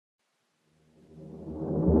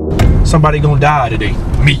Somebody gonna die today.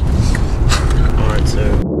 Me. Alright, so.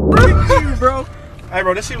 Bro. Hey,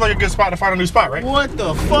 bro, this seems like a good spot to find a new spot, right? What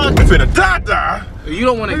the fuck? I'm finna die. You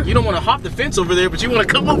don't wanna hop the fence over there, but you wanna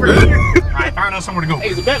come over here. Alright, find us somewhere to go. Hey,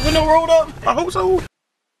 is the back window rolled up? I hope so.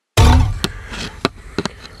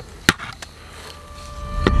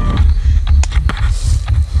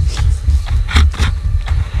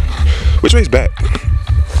 Which way's back?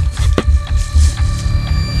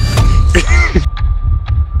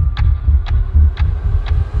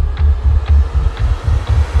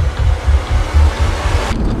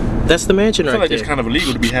 That's the mansion right there. I feel like it's kind of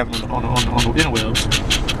illegal to be having on the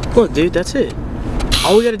interwebs. Look, dude, that's it.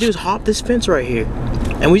 All we gotta do is hop this fence right here.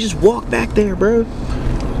 And we just walk back there, bro.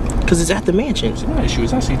 Cause it's at the mansion. So my issue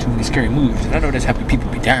is I see too many scary movies. And I know that's how people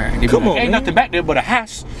be dying. They Come on, ain't man. nothing back there but a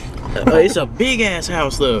house. It's a big ass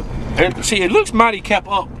house though. And see, it looks mighty kept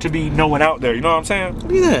up to be no one out there. You know what I'm saying?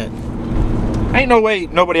 Look at that. Ain't no way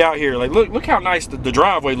nobody out here. Like, look how nice the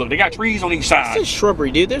driveway look. They got trees on each side. It's just shrubbery,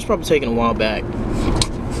 dude. That's probably taking a while back.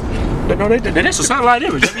 No, that's a satellite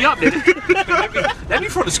image. Let me up there. Let me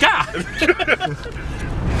from the sky.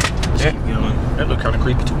 That look kind of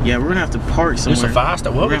creepy too. Yeah, we're gonna have to park somewhere. It's a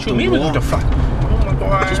 5-star. What would you mean with the fuck? Oh my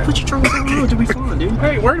god. Just put your truck on the road to be fine, dude.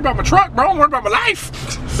 I ain't worried about my truck, bro. I'm worried about my life.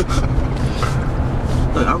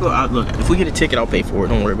 Look, I'll go out. Look, if we get a ticket, I'll pay for it.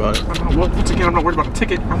 Don't worry about it. Once again, I'm not worried about the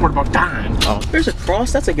ticket. I'm worried about dying. Oh, there's a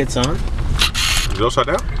cross. That's a good sign. Is it upside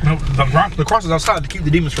down? No, the cross is outside to keep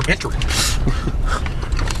the demons from entering.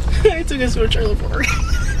 They took us to a trailer park.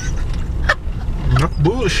 No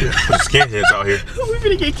bullshit. There's skinheads out here. We're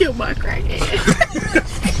gonna get killed by a crackhead.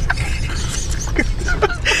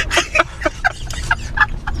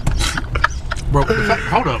 Bro,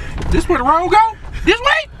 hold up. This where the road go? This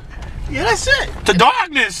way? Yeah, that's it. To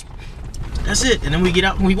darkness. That's it. And then we get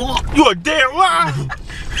out and we walk. You a damn lie.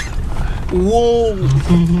 Whoa.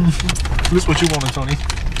 This what you wanted, Tony.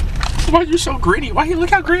 Why you so greedy? Why you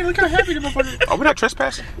look how green? Look how happy the motherfucker. Are we not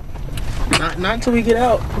trespassing? Not until we get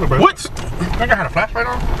out. What? I got a flashlight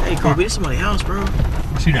on. Hey, Kobe, this is somebody's house, bro.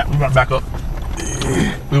 See that? We gotta back up.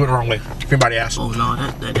 We went the wrong way. If anybody asks. Oh no,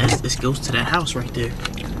 this goes to that house right there.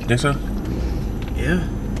 Think so? Yeah.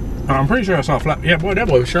 I'm pretty sure I saw a flat. Yeah, boy, that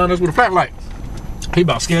boy was showing us with a flashlight. He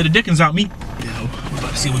about scared the dickens out me. Yeah. We're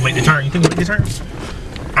about to see if we make the turn. You think we make the turn?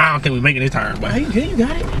 I don't think we're making this turn, but Hey, you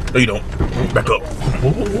got it. no, you don't. Back up.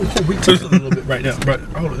 Whoa, we took a little bit right now, but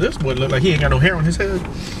hold on, this boy look like he ain't got no hair on his head.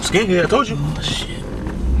 Skinhead, I told you. Oh shit.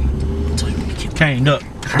 I tell you, we can't. Caned up.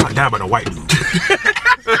 I'm down by the white dude.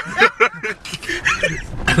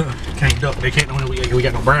 Caned up. They can't know we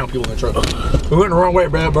got no brown people in the truck. We went the wrong way,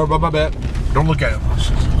 bro. My bad. Don't look at him.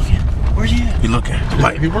 Where's he at? You looking?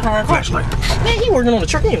 Light. He working on our flashlight. Man, he working on the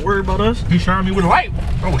truck. He ain't worried about us. He shining me with a light.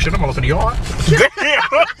 Oh shit, I'm all up in the yard. Damn!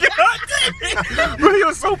 Bro, he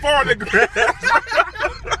was so far in the grass.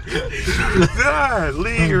 God,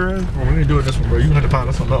 leave, bro. Oh, we ain't doing this one, bro. You gonna have to find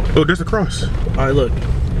us something else. Oh, there's a cross. All right, look.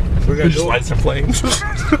 We're gonna Just go. lights and flames.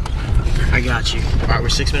 I got you. All right, we're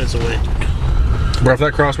 6 minutes away. Bro, if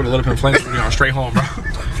that cross would have lit up in flames, we'd be on straight home, bro.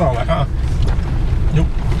 It's all like, nope.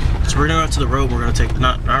 So we're gonna go out to the road. We're gonna take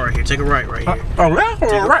not right here. Take a right here. Oh, left or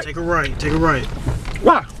right? Take a right. Take a right.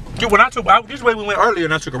 Why? Dude, when I took this way we went earlier,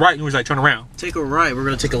 and I took a right, and he was like, turn around. Take a right. We're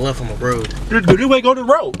gonna take a left on the road. This way go to the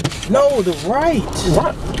road. No, the right.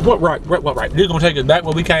 What? What right? What right? You're gonna take us back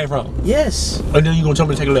where we came from, Yes. and then you're gonna tell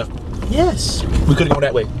me to take a left. Yes. We couldn't go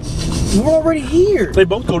that way. We're already here. They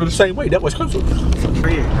both go to the same way. That was closer.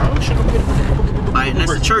 Right here. Oh shit! All right, and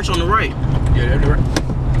that's the church on the right. Yeah, that's right.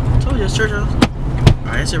 Told you, that's church house. All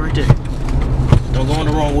right, that's it right there. Don't go in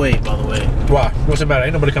the wrong way, by the way. Why? What's the matter?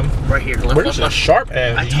 Ain't nobody coming. Right here. Left, Bro, this is a left. sharp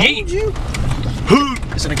ass. I told you.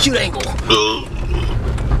 It's an acute angle. I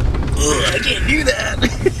can't do that.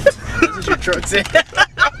 That's what your truck said.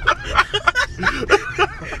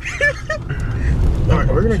 All right,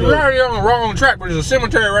 we're gonna We're go. already on the wrong track, but there's a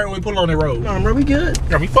cemetery right when we pull on that road. No, bro, we good.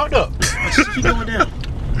 Got me fucked up. Let's just keep going down.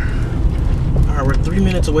 All right, we're 3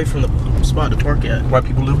 minutes away from the spot to park at. White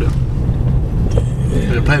people live there.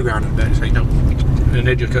 There's a playground in back, so you know. And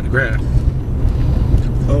they just cut the grass.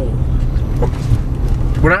 Oh.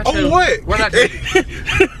 When I Oh, what? When I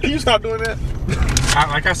Can you stop doing that?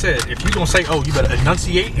 like I said, if you're gonna say, oh, you better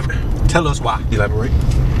enunciate and tell us why. Elaborate.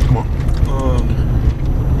 Come on.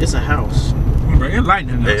 It's a house. Bro, it's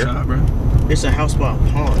lightning Yeah. outside, bro. It's a house by a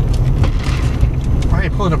pond. I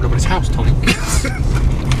ain't pulling up nobody's house, Tony. We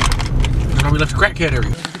left the crackhead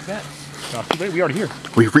area. No, too late, we already here.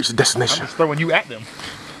 We've reached the I'm destination. just throwing you at them.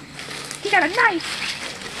 He got a knife.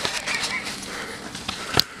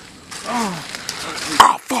 Oh,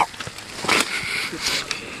 fuck.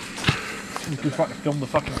 You just to film the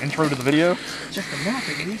fucking intro to the video. Check the map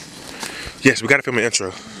at least. Yes, we gotta film an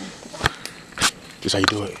intro. This is how you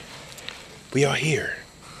do it. We are here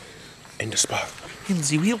in the spot. In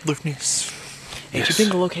the wilderness. Ain't you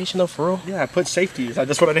think the location though, for real? Yeah, I put safety.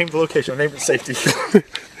 That's what I named the location. I named it safety.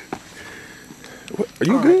 What? Are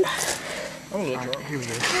you good? I'm a little drunk. Here we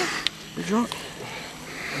go. You drunk?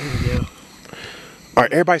 Here we go. All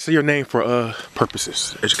right, everybody say your name for educational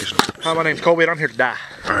purposes. Hi, my name's Colby and I'm here to die.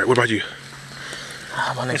 All right, what about you?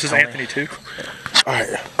 My name's This is Colby. Anthony too. All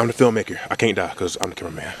right, I'm the filmmaker. I can't die because I'm the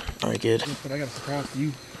cameraman. All right, good. But I got a surprise for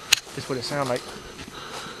you. This is what it sounds like.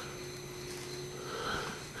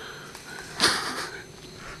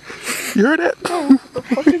 You heard that?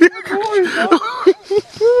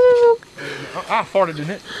 I farted in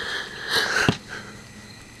it.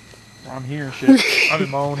 I'm here and shit. I'm in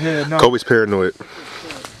my own head. No. Kobe's paranoid.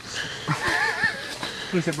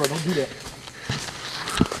 Please say, bro, don't do that.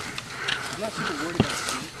 I'm not super worried about it.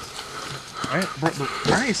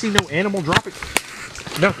 I ain't seen no animal drop it.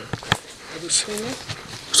 Nothing.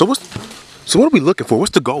 So what are we looking for?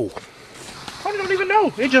 What's the goal? I don't even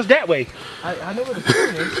know. It's just that way. I know where the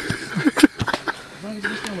phone is. As long as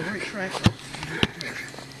we stay on the right track.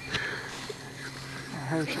 I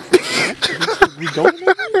heard we going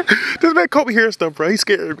there? This man Kobe hearing stuff, bro. He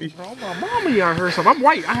scared me. Bro, my mama, I heard something. I'm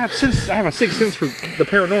white. I have a sixth sense for the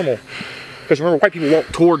paranormal. Because remember, white people walk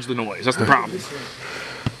towards the noise. That's the problem.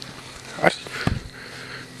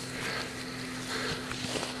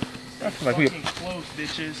 I feel like Close,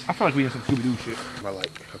 bitches. I feel like we in some Scooby-Doo shit. I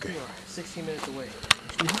like. Okay. 16 minutes away.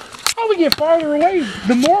 How we get farther away,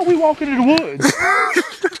 the more we walk into the woods.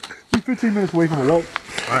 We 15 minutes away from a walk.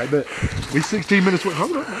 All right, bet. We 16 minutes away.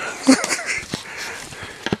 Hold on.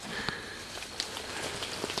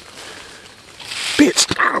 Bitch!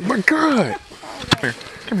 Oh my God! Come here.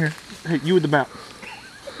 Come here. Hey, you with the map.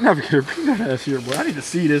 Navigator, bring that ass here, boy. I need to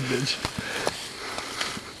see this bitch.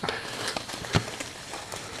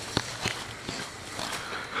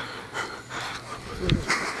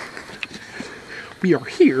 We are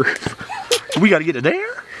here. We gotta get to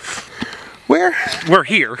there. Where? We're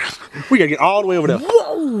here. We gotta get all the way over there.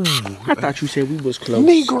 Whoa! I thought you said we was close.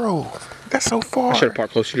 Negro! That's so far. I should have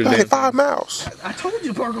parked closer to the That's damn like 5 miles. I told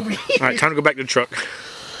you to park over here. All right, time to go back to the truck.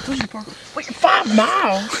 I told you to park. Wait, 5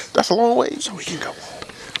 miles? That's a long way. So we can go.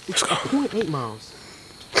 It's 0.8 miles.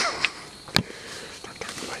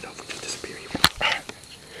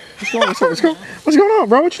 What's going on? What's going on,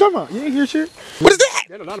 bro? What you talking about? You ain't hear shit? What is that?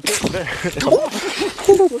 There's a lot of people there.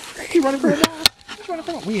 He running for a mile. He's running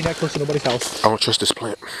for a mile. We ain't that close to nobody's house. I don't trust this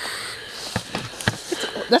plant.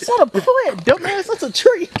 That's not a plant, dumbass. That's a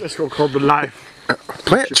tree. Let's go call the life.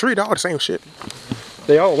 Plant, tree, all the same shit.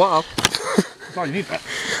 They all alive. That's all you need. I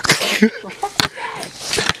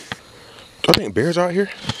think bears out here.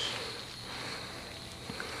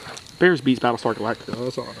 Bears beats Battlestar Galactica.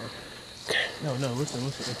 That's all I know. No, listen,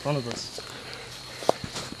 in front of us.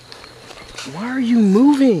 Why are you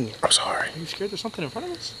moving? I'm sorry. Are you scared there's something in front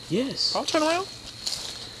of us? Yes. I'll turn around.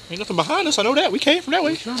 Ain't nothing behind us. I know that. We came from that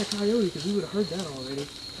way. It's not a coyote because we would have heard that already.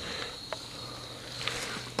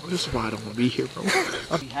 Oh, this is why I don't want to be here, bro.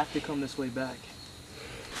 We have to come this way back.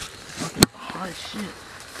 Hot shit.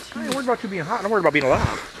 I ain't worried about you being hot. I'm worried about being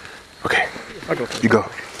alive. Okay, I'll go. you go.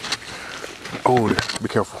 Oh, be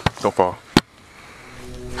careful. Don't fall.